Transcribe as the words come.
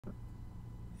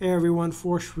Hey everyone,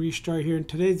 Force Restart here. In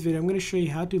today's video, I'm going to show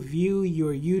you how to view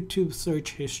your YouTube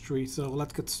search history. So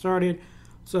let's get started.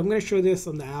 So I'm going to show this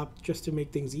on the app just to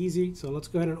make things easy. So let's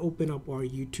go ahead and open up our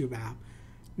YouTube app.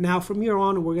 Now from here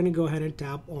on, we're going to go ahead and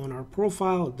tap on our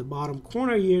profile at the bottom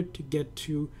corner here to get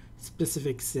to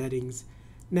specific settings.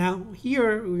 Now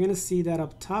here, we're going to see that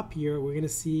up top here, we're going to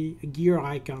see a gear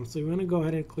icon. So we're going to go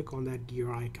ahead and click on that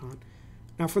gear icon.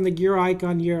 Now from the gear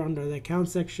icon here under the account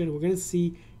section, we're going to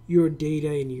see your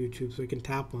data in YouTube, so you can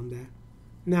tap on that.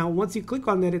 Now once you click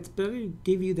on that, it's going to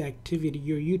give you the activity,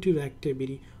 your YouTube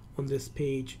activity on this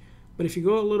page. But if you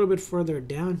go a little bit further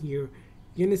down here,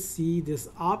 you're going to see this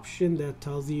option that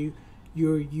tells you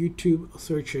your YouTube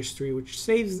search history, which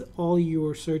saves all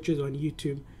your searches on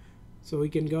YouTube. So we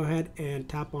can go ahead and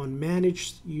tap on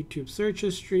manage YouTube search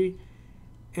history,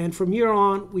 and from here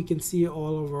on we can see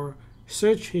all of our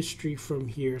search history from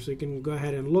here. So you can go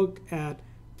ahead and look at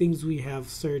things we have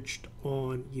searched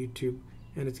on YouTube,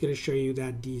 and it's going to show you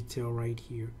that detail right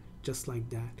here, just like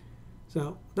that.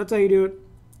 So that's how you do it.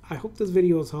 I hope this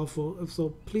video was helpful. If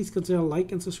so, please consider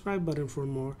like and subscribe button for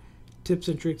more tips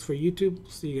and tricks for YouTube.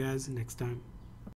 See you guys next time.